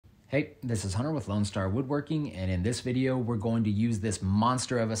Hey, this is Hunter with Lone Star Woodworking, and in this video, we're going to use this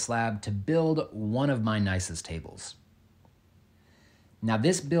monster of a slab to build one of my nicest tables. Now,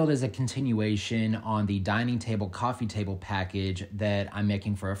 this build is a continuation on the dining table, coffee table package that I'm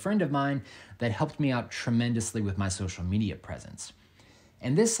making for a friend of mine that helped me out tremendously with my social media presence.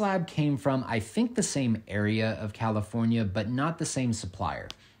 And this slab came from, I think, the same area of California, but not the same supplier.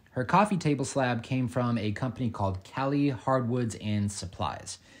 Her coffee table slab came from a company called Cali Hardwoods and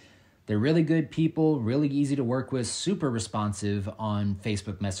Supplies. They're really good people, really easy to work with, super responsive on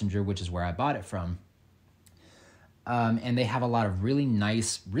Facebook Messenger, which is where I bought it from. And they have a lot of really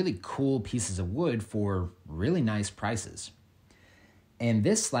nice, really cool pieces of wood for really nice prices. And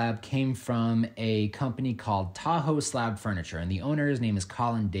this slab came from a company called Taho Slab Furniture, and the owner, his name is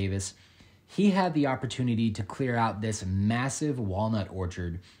Colin Davis. He had the opportunity to clear out this massive walnut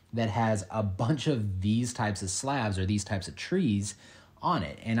orchard that has a bunch of these types of slabs or these types of trees on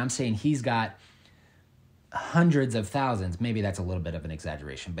it. And I'm saying he's got hundreds of thousands, maybe that's a little bit of an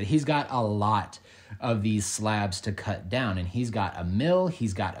exaggeration, but he's got a lot of these slabs to cut down, and he's got a mill,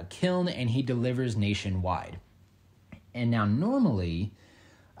 he's got a kiln, and he delivers nationwide. And now normally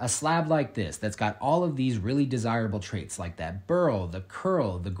a slab like this that's got all of these really desirable traits like that burl, the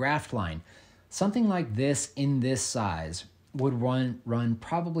curl, the graft line, something like this in this size would run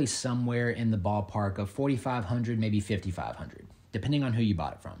probably somewhere in the ballpark of $4,500, maybe $5,500, depending on who you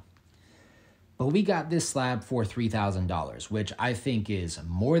bought it from. But we got this slab for $3,000, which I think is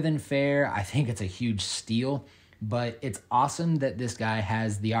more than fair. I think it's a huge steal, but it's awesome that this guy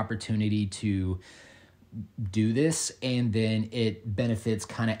has the opportunity to do this, and then it benefits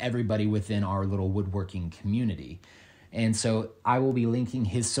kind of everybody within our little woodworking community. And so I will be linking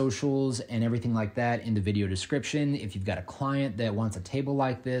his socials and everything like that in the video description. If you've got a client that wants a table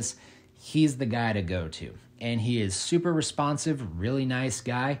like this, he's the guy to go to. And he is super responsive, really nice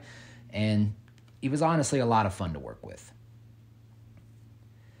guy, and he was honestly a lot of fun to work with.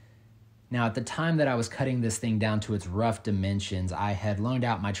 Now, at the time that I was cutting this thing down to its rough dimensions, I had loaned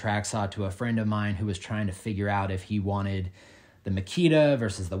out my track saw to a friend of mine who was trying to figure out if he wanted the Makita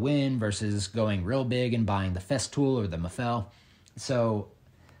versus the Win versus going real big and buying the Festool or the Mafel. So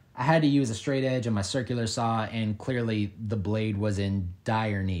I had to use a straight edge on my circular saw, and clearly the blade was in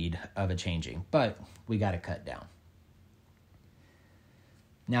dire need of a changing, but we got it cut down.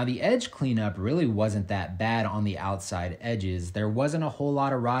 Now, the edge cleanup really wasn't that bad on the outside edges. There wasn't a whole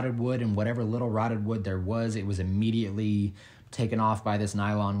lot of rotted wood, and whatever little rotted wood there was, it was immediately taken off by this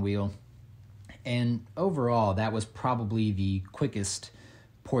nylon wheel. And overall, that was probably the quickest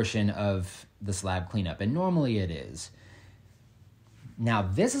portion of the slab cleanup, and normally it is. Now,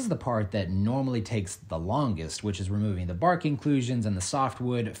 this is the part that normally takes the longest, which is removing the bark inclusions and the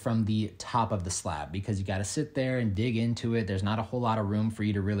softwood from the top of the slab, because you got to sit there and dig into it. There's not a whole lot of room for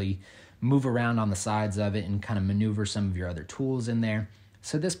you to really move around on the sides of it and kind of maneuver some of your other tools in there.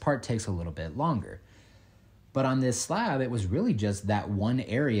 So this part takes a little bit longer. But on this slab, it was really just that one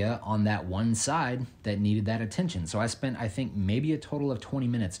area on that one side that needed that attention. So I spent, I think, maybe a total of 20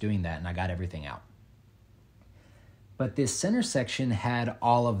 minutes doing that, and I got everything out. But this center section had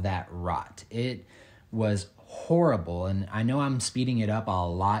all of that rot. It was horrible, and I know I'm speeding it up a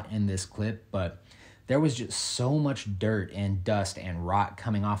lot in this clip, but there was just so much dirt and dust and rot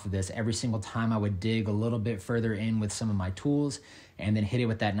coming off of this every single time I would dig a little bit further in with some of my tools and then hit it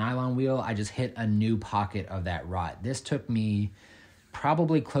with that nylon wheel. I just hit a new pocket of that rot. This took me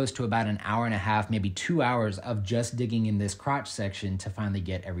probably close to about an hour and a half, maybe 2 hours of just digging in this crotch section to finally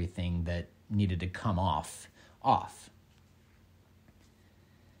get everything that needed to come off.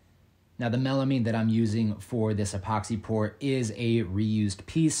 Now, the melamine that I'm using for this epoxy pour is a reused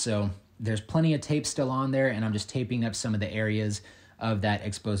piece, so there's plenty of tape still on there, and I'm just taping up some of the areas of that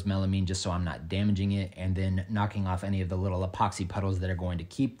exposed melamine just so I'm not damaging it, and then knocking off any of the little epoxy puddles that are going to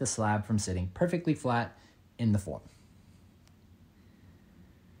keep the slab from sitting perfectly flat in the form.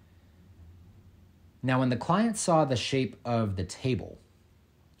 Now, when the client saw the shape of the table,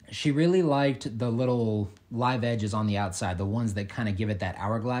 she really liked the little live edges on the outside, the ones that kind of give it that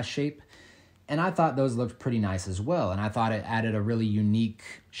hourglass shape. And I thought those looked pretty nice as well. And I thought it added a really unique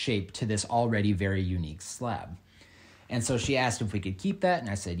shape to this already very unique slab. And so she asked if we could keep that, and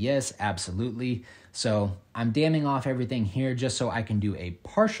I said, yes, absolutely. So I'm damming off everything here just so I can do a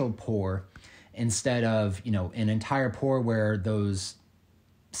partial pour instead of, an entire pour where those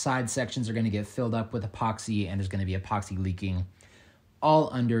side sections are going to get filled up with epoxy and there's going to be epoxy leaking all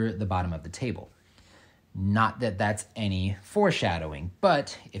under the bottom of the table. Not that that's any foreshadowing,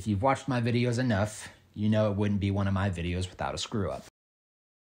 but if you've watched my videos enough, you know it wouldn't be one of my videos without a screw up.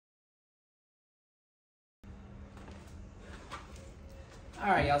 All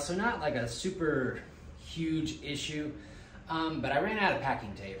right, y'all, so not like a super huge issue, but I ran out of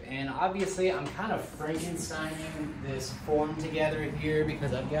packing tape, and obviously I'm kind of Frankensteining this form together here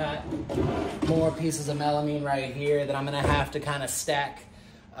because I've got more pieces of melamine right here that I'm gonna have to kind of stack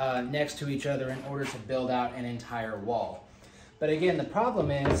next to each other in order to build out an entire wall. But again, the problem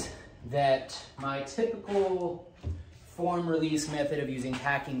is that my typical form release method of using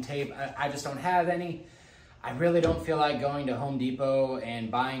packing tape, I just don't have any. I really don't feel like going to Home Depot and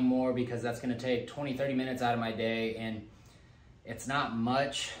buying more because that's gonna take 20-30 minutes out of my day, and it's not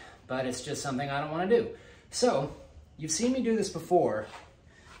much, but it's just something I don't wanna do. So, you've seen me do this before,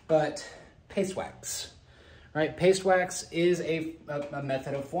 but paste wax, right? Paste wax is a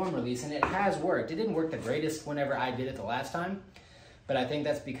method of form release, and it has worked. It didn't work the greatest whenever I did it the last time, but I think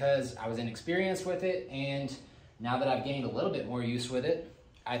that's because I was inexperienced with it, and now that I've gained a little bit more use with it,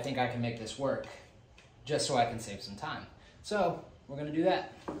 I think I can make this work, just so I can save some time. So we're gonna do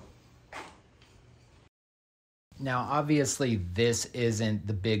that. Now, obviously this isn't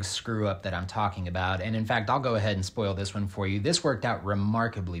the big screw up that I'm talking about. And in fact, I'll go ahead and spoil this one for you. This worked out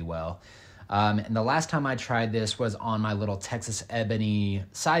remarkably well. And the last time I tried this was on my little Texas ebony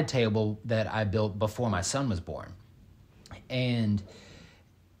side table that I built before my son was born. And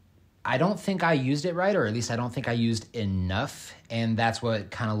I don't think I used it right, or at least I don't think I used enough, and that's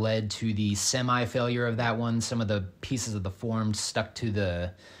what kind of led to the semi-failure of that one. Some of the pieces of the form stuck to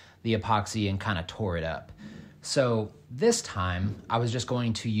the epoxy and kind of tore it up. So this time, I was just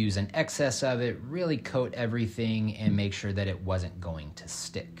going to use an excess of it, really coat everything, and make sure that it wasn't going to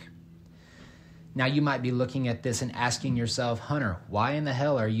stick. Now you might be looking at this and asking yourself, Hunter, why in the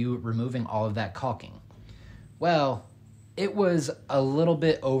hell are you removing all of that caulking? Well, it was a little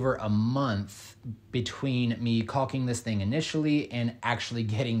bit over a month between me caulking this thing initially and actually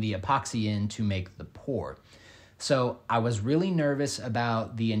getting the epoxy in to make the pour. So I was really nervous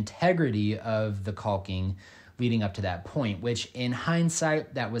about the integrity of the caulking leading up to that point, which in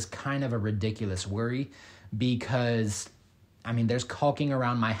hindsight, that was kind of a ridiculous worry because, I mean, there's caulking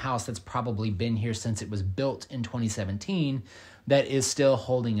around my house that's probably been here since it was built in 2017 that is still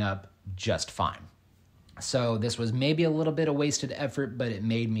holding up just fine. So this was maybe a little bit of wasted effort, but it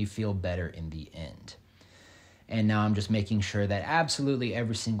made me feel better in the end. And now I'm just making sure that absolutely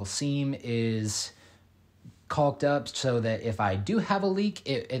every single seam is caulked up so that if I do have a leak,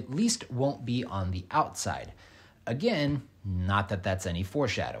 it at least won't be on the outside. Again, not that that's any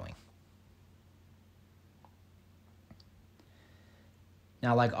foreshadowing.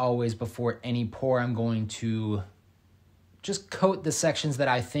 Now, like always, before any pour, I'm going to just coat the sections that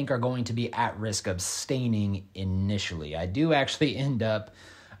I think are going to be at risk of staining initially. I do actually end up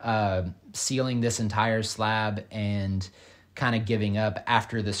sealing this entire slab and kind of giving up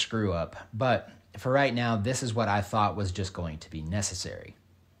after the screw up. But for right now, this is what I thought was just going to be necessary.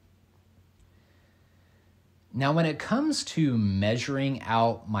 Now, when it comes to measuring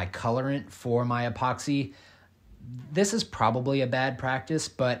out my colorant for my epoxy, this is probably a bad practice,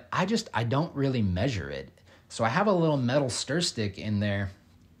 but I don't really measure it. So I have a little metal stir stick in there,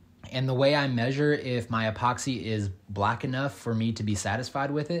 and the way I measure if my epoxy is black enough for me to be satisfied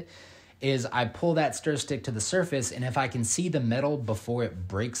with it is I pull that stir stick to the surface, and if I can see the metal before it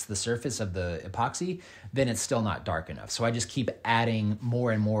breaks the surface of the epoxy, then it's still not dark enough. So I just keep adding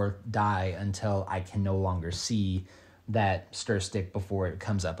more and more dye until I can no longer see that stir stick before it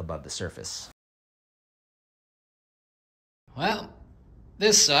comes up above the surface. Well,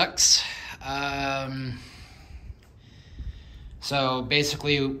 this sucks. So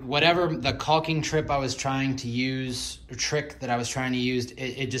basically, whatever the caulking trick that I was trying to use,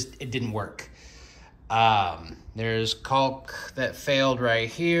 it didn't work. There's caulk that failed right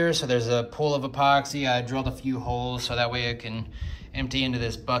here, so there's a pool of epoxy. I drilled a few holes so that way I can empty into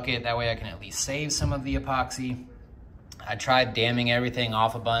this bucket. That way I can at least save some of the epoxy. I tried damming everything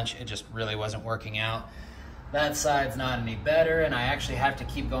off a bunch. It just really wasn't working out. That side's not any better, and I actually have to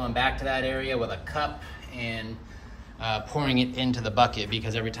keep going back to that area with a cup and pouring it into the bucket,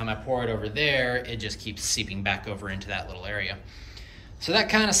 because every time I pour it over there, it just keeps seeping back over into that little area. So that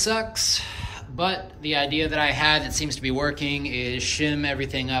kind of sucks, but the idea that I had that seems to be working is shim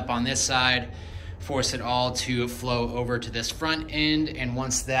everything up on this side, force it all to flow over to this front end, and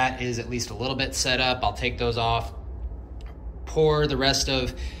once that is at least a little bit set up, I'll take those off, pour the rest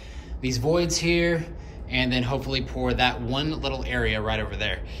of these voids here, and then hopefully pour that one little area right over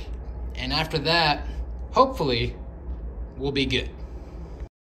there. And after that, hopefully, we'll be good.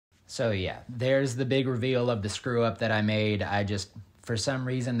 So yeah, there's the big reveal of the screw up that I made. For some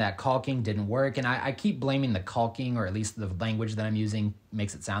reason, that caulking didn't work, and I keep blaming the caulking, or at least the language that I'm using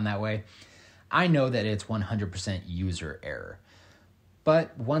makes it sound that way. I know that it's 100% user error.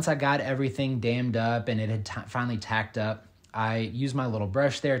 But once I got everything dammed up and it had finally tacked up, I used my little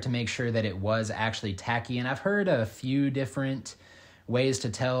brush there to make sure that it was actually tacky. And I've heard a few different ways to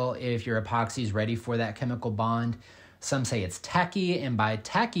tell if your epoxy is ready for that chemical bond. Some say it's tacky, and by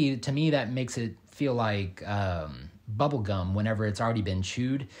tacky, to me, that makes it feel like bubble gum whenever it's already been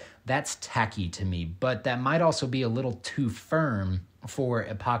chewed. That's tacky to me, but that might also be a little too firm for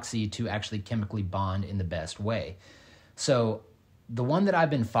epoxy to actually chemically bond in the best way. So the one that I've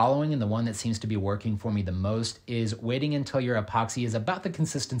been following and the one that seems to be working for me the most is waiting until your epoxy is about the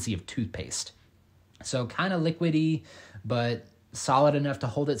consistency of toothpaste. So kind of liquidy, but solid enough to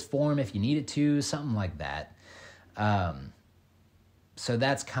hold its form if you need it to, something like that. So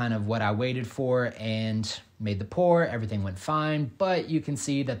that's kind of what I waited for and made the pour. Everything went fine, but you can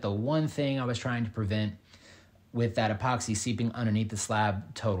see that the one thing I was trying to prevent with that epoxy seeping underneath the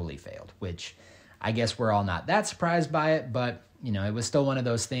slab totally failed, which I guess we're all not that surprised by it, but you know, it was still one of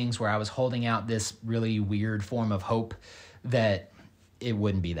those things where I was holding out this really weird form of hope that it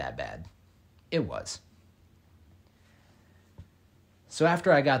wouldn't be that bad. It was. So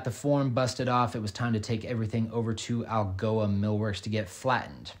after I got the form busted off, it was time to take everything over to Algoa Millworks to get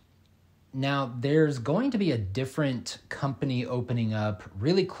flattened. Now, there's going to be a different company opening up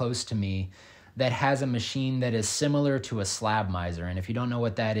really close to me that has a machine that is similar to a slab miser. And if you don't know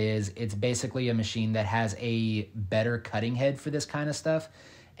what that is, it's basically a machine that has a better cutting head for this kind of stuff,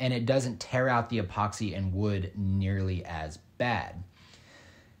 and it doesn't tear out the epoxy and wood nearly as bad.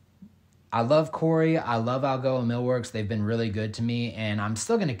 I love Corey. I love Algoa Millworks. They've been really good to me, and I'm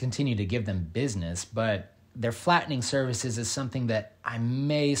still going to continue to give them business, but their flattening services is something that I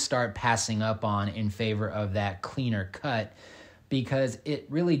may start passing up on in favor of that cleaner cut, because it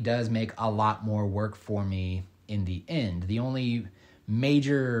really does make a lot more work for me in the end. The only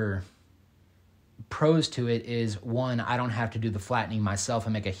major pros to it is, one, I don't have to do the flattening myself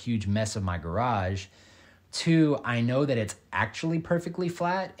and make a huge mess of my garage. Two, I know that it's actually perfectly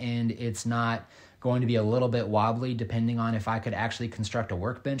flat and it's not going to be a little bit wobbly depending on if I could actually construct a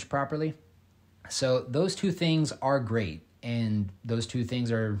workbench properly. So those two things are great, and those two things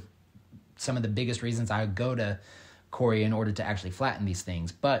are some of the biggest reasons I go to Corey in order to actually flatten these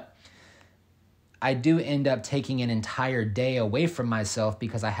things. But I do end up taking an entire day away from myself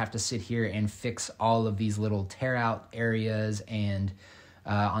because I have to sit here and fix all of these little tear out areas, and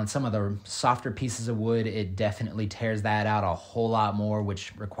on some of the softer pieces of wood, it definitely tears that out a whole lot more,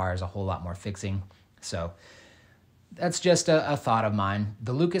 which requires a whole lot more fixing. So that's just a thought of mine.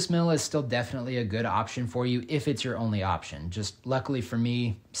 The Lucas Mill is still definitely a good option for you if it's your only option. Just luckily for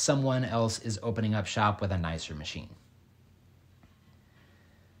me, someone else is opening up shop with a nicer machine.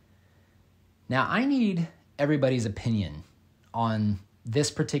 Now, I need everybody's opinion on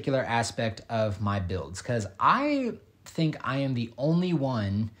this particular aspect of my builds, because I think I am the only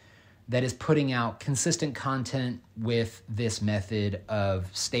one that is putting out consistent content with this method of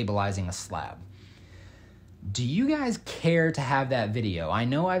stabilizing a slab. Do you guys care to have that video? I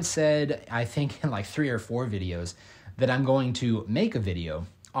know I've said, I think in like 3 or 4 videos, that I'm going to make a video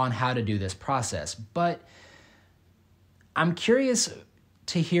on how to do this process, but I'm curious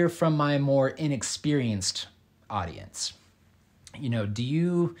to hear from my more inexperienced audience. You know, do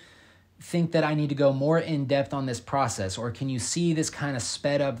you think that I need to go more in depth on this process, or can you see this kind of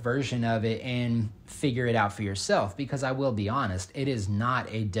sped up version of it and figure it out for yourself? Because I will be honest, it is not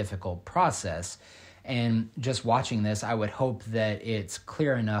a difficult process, and just watching this, I would hope that it's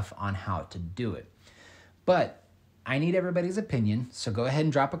clear enough on how to do it. But I need everybody's opinion, so go ahead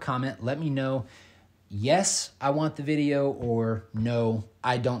and drop a comment. Let me know, yes, I want the video, or no,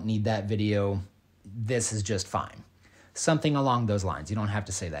 I don't need that video. This is just fine. Something along those lines. You don't have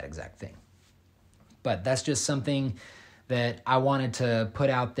to say that exact thing. But that's just something that I wanted to put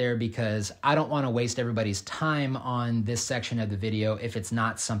out there, because I don't want to waste everybody's time on this section of the video if it's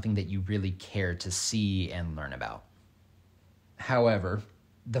not something that you really care to see and learn about. However,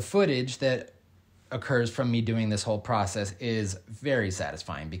 the footage that occurs from me doing this whole process is very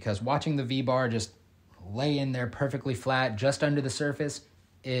satisfying, because watching the V-bar just lay in there perfectly flat just under the surface,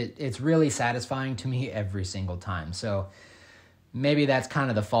 it's really satisfying to me every single time. So maybe that's kind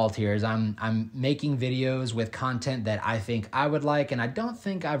of the fault here, is I'm making videos with content that I think I would like, and I don't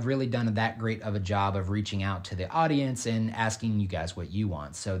think I've really done that great of a job of reaching out to the audience and asking you guys what you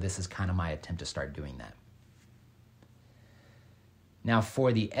want. So this is kind of my attempt to start doing that. Now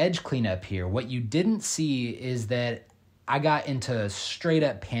for the edge cleanup here, what you didn't see is that I got into straight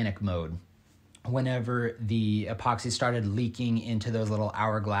up panic mode whenever the epoxy started leaking into those little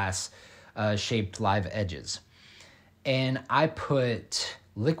hourglass shaped live edges. And I put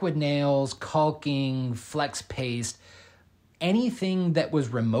liquid nails, caulking, flex paste, anything that was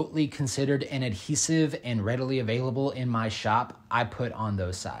remotely considered an adhesive and readily available in my shop, I put on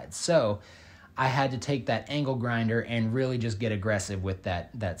those sides. So I had to take that angle grinder and really just get aggressive with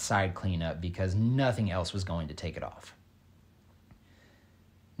that side cleanup because nothing else was going to take it off.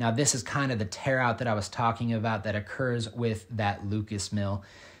 Now this is kind of the tear out that I was talking about that occurs with that Lucas mill.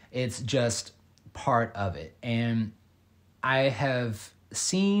 It's just part of it. And I have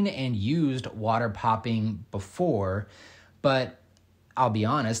seen and used water popping before, but I'll be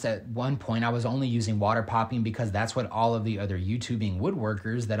honest, at one point I was only using water popping because that's what all of the other YouTubing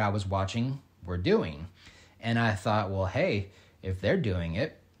woodworkers that I was watching were doing. And I thought, well, hey, if they're doing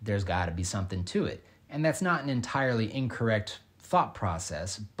it, there's got to be something to it. And that's not an entirely incorrect thought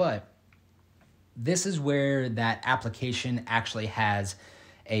process, but this is where that application actually has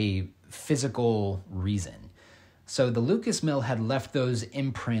a physical reason. So the Lucas mill had left those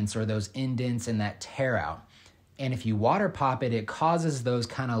imprints or those indents and that tear out. And if you water pop it, it causes those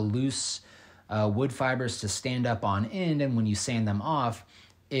kind of loose wood fibers to stand up on end. And when you sand them off,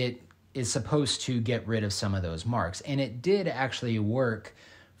 it is supposed to get rid of some of those marks. And it did actually work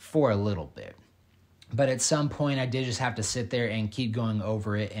for a little bit. But at some point, I did just have to sit there and keep going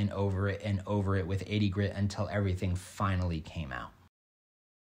over it and over it and over it with 80 grit until everything finally came out.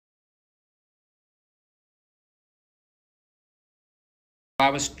 I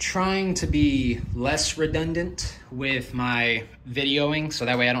was trying to be less redundant with my videoing, so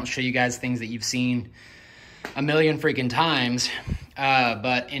that way I don't show you guys things that you've seen a million freaking times.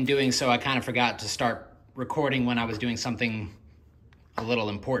 But in doing so, I kind of forgot to start recording when I was doing something a little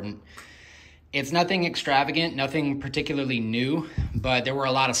important. It's nothing extravagant, nothing particularly new, but there were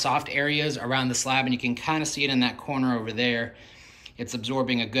a lot of soft areas around the slab, and you can kind of see it in that corner over there. It's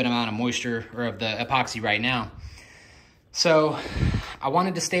absorbing a good amount of moisture, or of the epoxy right now. So I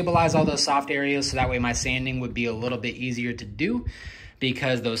wanted to stabilize all those soft areas so that way my sanding would be a little bit easier to do,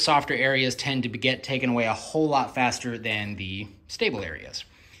 because those softer areas tend to get taken away a whole lot faster than the stable areas.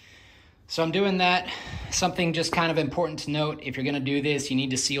 So I'm doing that. Something just kind of important to note, if you're gonna do this, you need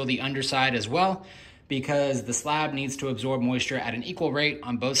to seal the underside as well, because the slab needs to absorb moisture at an equal rate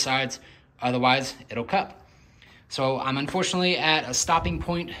on both sides, otherwise it'll cup. So I'm unfortunately at a stopping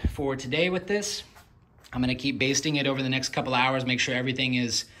point for today with this. I'm gonna keep basting it over the next couple hours, make sure everything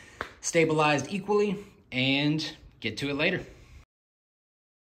is stabilized equally, and get to it later.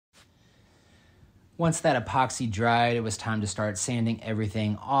 Once that epoxy dried, it was time to start sanding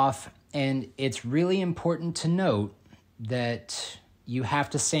everything off. And it's really important to note that you have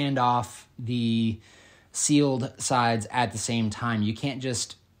to sand off the sealed sides at the same time. You can't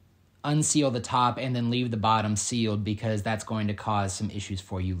just unseal the top and then leave the bottom sealed, because that's going to cause some issues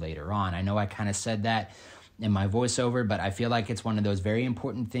for you later on. I know I kind of said that in my voiceover, but I feel like it's one of those very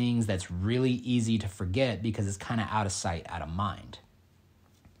important things that's really easy to forget because it's kind of out of sight, out of mind.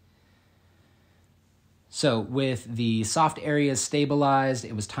 So with the soft areas stabilized,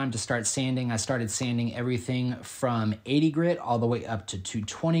 it was time to start sanding. I started sanding everything from 80 grit all the way up to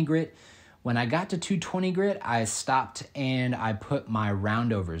 220 grit. When I got to 220 grit, I stopped and I put my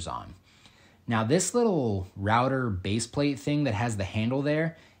roundovers on. Now this little router base plate thing that has the handle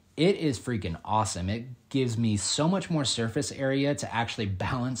there, it is freaking awesome. It gives me so much more surface area to actually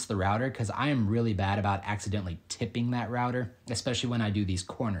balance the router, because I am really bad about accidentally tipping that router, especially when I do these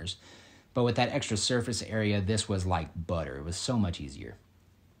corners. But with that extra surface area, this was like butter. It was so much easier.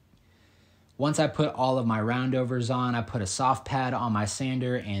 Once I put all of my roundovers on, I put a soft pad on my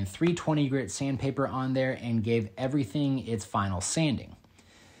sander and 320 grit sandpaper on there and gave everything its final sanding.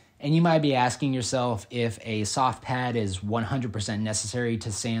 And you might be asking yourself if a soft pad is 100% necessary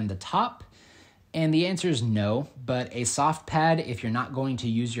to sand the top. And the answer is no, but a soft pad, if you're not going to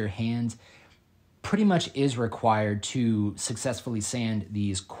use your hands, pretty much is required to successfully sand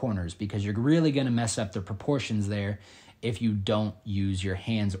these corners, because you're really going to mess up the proportions there if you don't use your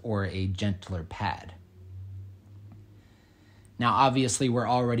hands or a gentler pad. Now, obviously, we're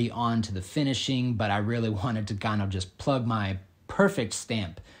already on to the finishing, but I really wanted to kind of just plug my perfect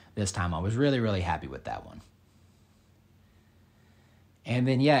stamp this time. I was really, really happy with that one. And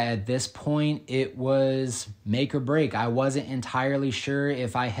then, yeah, at this point, it was make or break. I wasn't entirely sure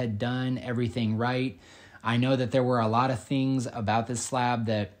if I had done everything right. I know that there were a lot of things about this slab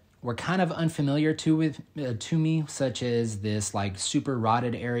that were kind of unfamiliar to me, such as this like super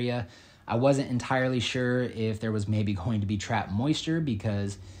rotted area. I wasn't entirely sure if there was maybe going to be trapped moisture,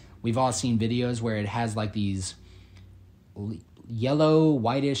 because we've all seen videos where it has like these yellow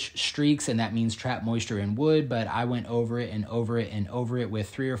whitish streaks, and that means trapped moisture in wood. But I went over it and over it and over it with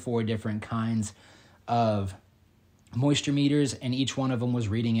 3 or 4 different kinds of moisture meters, and each one of them was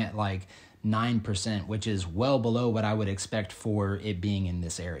reading at like 9%, which is well below what I would expect for it being in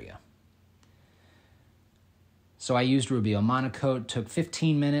this area. So I used Rubio Monocoat, took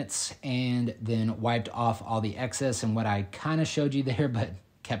 15 minutes, and then wiped off all the excess. And what I kind of showed you there, but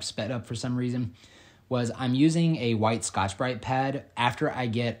kept sped up for some reason, was I'm using a white Scotch-Brite pad after I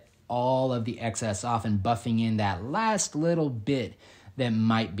get all of the excess off and buffing in that last little bit that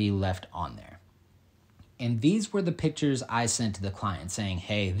might be left on there. And these were the pictures I sent to the client saying,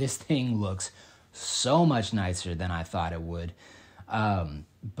 hey, this thing looks so much nicer than I thought it would.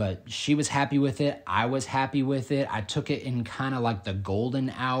 But she was happy with it. I was happy with it. I took it in kind of like the golden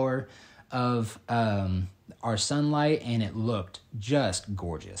hour of our sunlight, and it looked just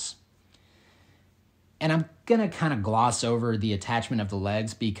gorgeous. And I'm going to kind of gloss over the attachment of the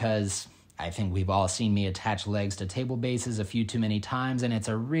legs because I think we've all seen me attach legs to table bases a few too many times, and it's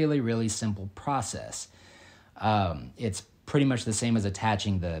a really, really simple process. It's pretty much the same as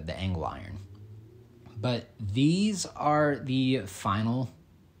attaching the angle iron. But these are the final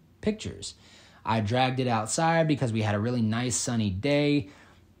pictures. I dragged it outside because we had a really nice sunny day.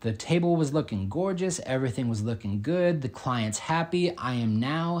 The table was looking gorgeous. Everything was looking good. The client's happy. I am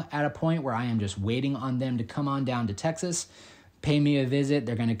now at a point where I am just waiting on them to come on down to Texas, pay me a visit.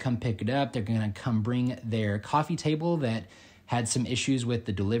 They're going to come pick it up. They're going to come bring their coffee table that had some issues with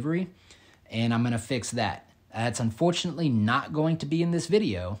the delivery, and I'm going to fix that. That's unfortunately not going to be in this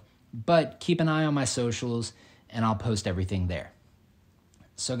video, but keep an eye on my socials and I'll post everything there.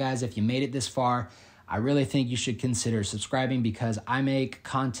 So guys, if you made it this far, I really think you should consider subscribing because I make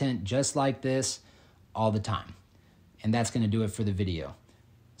content just like this all the time. And that's going to do it for the video.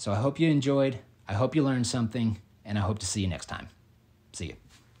 So I hope you enjoyed, I hope you learned something, and I hope to see you next time. See you.